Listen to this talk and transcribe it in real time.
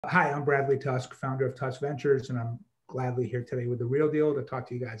Hi, I'm Bradley Tusk, founder of Tusk Ventures, and I'm gladly here today with The Real Deal to talk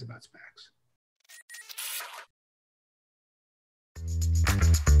to you guys about SPACs.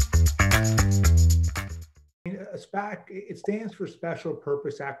 A SPAC, it stands for Special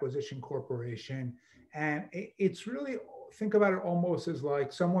Purpose Acquisition Corporation, and it's really, think about it almost as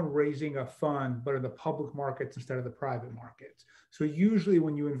like someone raising a fund, but in the public markets instead of the private markets. So usually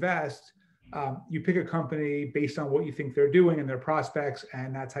when you invest, you pick a company based on what you think they're doing and their prospects,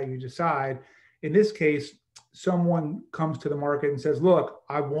 and that's how you decide. In this case, someone comes to the market and says, look,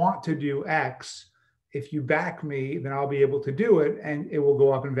 I want to do X. If you back me, then I'll be able to do it, and it will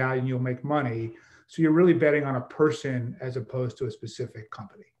go up in value and you'll make money. So you're really betting on a person as opposed to a specific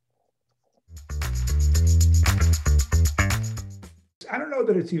company. I don't know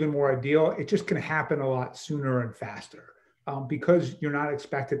that it's even more ideal. It just can happen a lot sooner and faster. Because you're not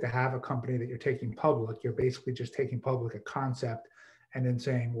expected to have a company that you're taking public. You're basically just taking public a concept and then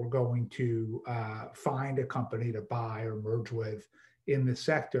saying we're going to find a company to buy or merge with in the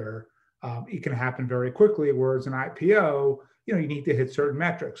sector. It can happen very quickly, whereas an IPO, you need to hit certain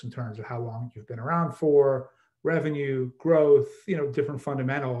metrics in terms of how long you've been around for, revenue, growth, different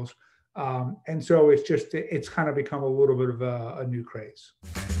fundamentals. And so it's kind of become a little bit of a new craze.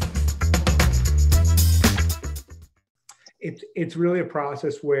 It's really a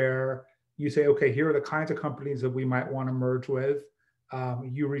process where you say, okay, here are the kinds of companies that we might want to merge with.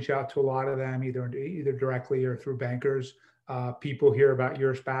 You reach out to a lot of them, either directly or through bankers. People hear about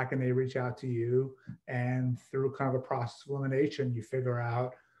your SPAC and they reach out to you. And through kind of a process of elimination, you figure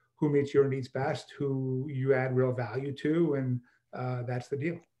out who meets your needs best, who you add real value to, and that's the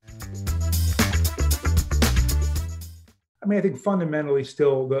deal. I think fundamentally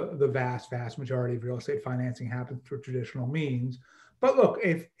still the vast majority of real estate financing happens through traditional means. But look,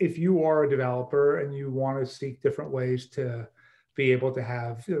 if you are a developer and you want to seek different ways to be able to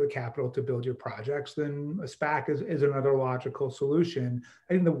have the capital to build your projects, then a SPAC is another logical solution.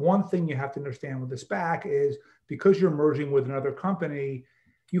 I think the one thing you have to understand with the SPAC is because you're merging with another company,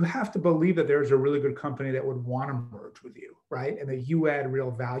 you have to believe that there's a really good company that would want to merge with you, right? And that you add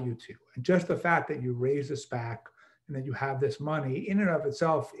real value to. And just the fact that you raise a SPAC and that you have this money in and of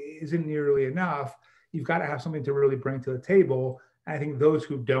itself isn't nearly enough. You've got to have something to really bring to the table. And I think those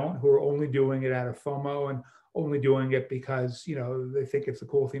who don't, who are only doing it out of FOMO and only doing it because they think it's a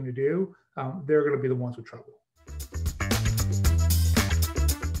cool thing to do, they're going to be the ones with trouble.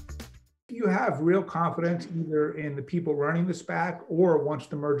 You have real confidence either in the people running the SPAC or once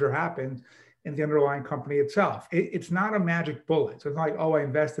the merger happens in the underlying company itself. It's not a magic bullet. So it's not like, oh, I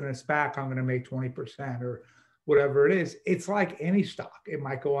invested in a SPAC, I'm going to make 20% or whatever it is. It's like any stock. It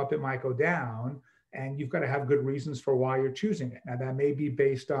might go up, it might go down, and you've got to have good reasons for why you're choosing it. Now, that may be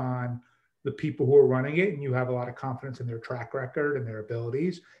based on the people who are running it, and you have a lot of confidence in their track record and their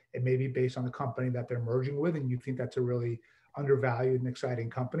abilities. It may be based on the company that they're merging with, and you think that's a really undervalued and exciting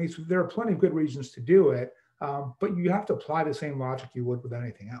company. So there are plenty of good reasons to do it, but you have to apply the same logic you would with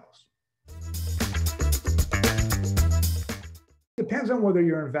anything else. Depends on whether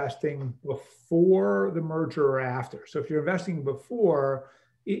you're investing before the merger or after. So if you're investing before,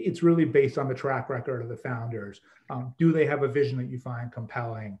 it's really based on the track record of the founders. Do they have a vision that you find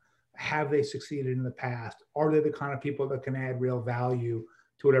compelling? Have they succeeded in the past? Are they the kind of people that can add real value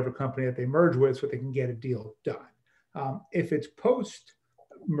to whatever company that they merge with so they can get a deal done? If it's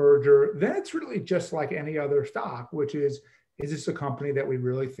post-merger, then it's really just like any other stock, which is this a company that we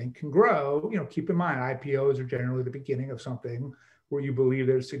really think can grow? Keep in mind, IPOs are generally the beginning of something where you believe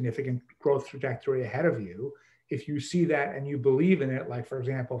there's significant growth trajectory ahead of you. If you see that and you believe in it, like for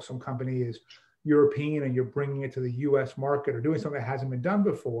example, if some company is European and you're bringing it to the US market or doing something that hasn't been done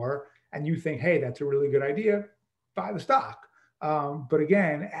before, and you think, hey, that's a really good idea, buy the stock. But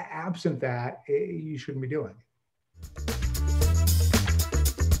again, absent that, you shouldn't be doing it.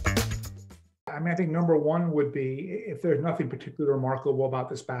 I think number one would be if there's nothing particularly remarkable about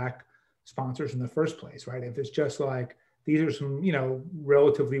the SPAC sponsors in the first place, right? If it's just like, these are some,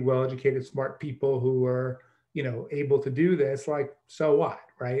 relatively well-educated, smart people who are, able to do this, like, so what,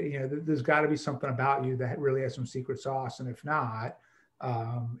 right? There's got to be something about you that really has some secret sauce. And if not,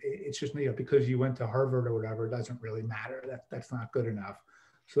 it's just, because you went to Harvard or whatever, it doesn't really matter. That's not good enough.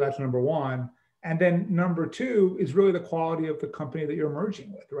 So that's number one. And then number two is really the quality of the company that you're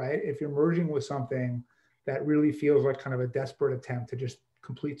merging with, right? If you're merging with something that really feels like kind of a desperate attempt to just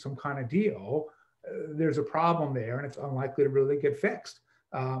complete some kind of deal, there's a problem there and it's unlikely to really get fixed.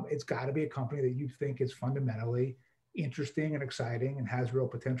 It's got to be a company that you think is fundamentally interesting and exciting and has real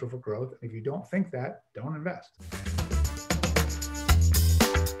potential for growth. If you don't think that, don't invest.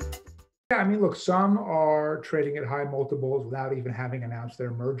 Yeah, I mean, look, some are trading at high multiples without even having announced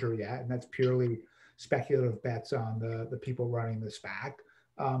their merger yet, and that's purely speculative bets on the people running the SPAC.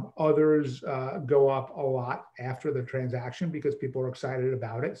 Others go up a lot after the transaction because people are excited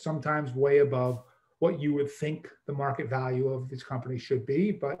about it, sometimes way above what you would think the market value of these companies should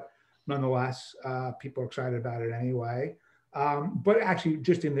be, but nonetheless, people are excited about it anyway. But actually,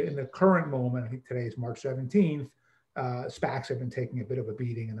 just in the current moment, I think today is March 17th, SPACs have been taking a bit of a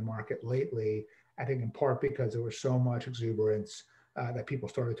beating in the market lately, I think in part because there was so much exuberance that people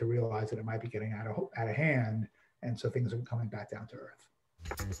started to realize that it might be getting out of hand. And so things are coming back down to earth.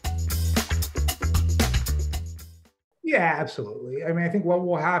 Yeah, absolutely. I mean, I think what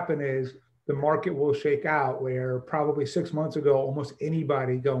will happen is the market will shake out where probably 6 months ago, almost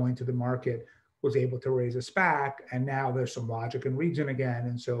anybody going to the market was able to raise a SPAC. And now there's some logic and reason again.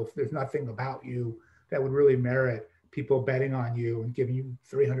 And so if there's nothing about you that would really merit people betting on you and giving you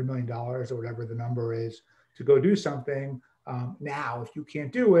 $300 million or whatever the number is to go do something, now, if you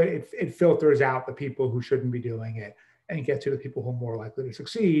can't do it, it filters out the people who shouldn't be doing it and get to the people who are more likely to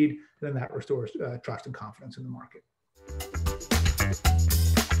succeed. And then that restores trust and confidence in the market.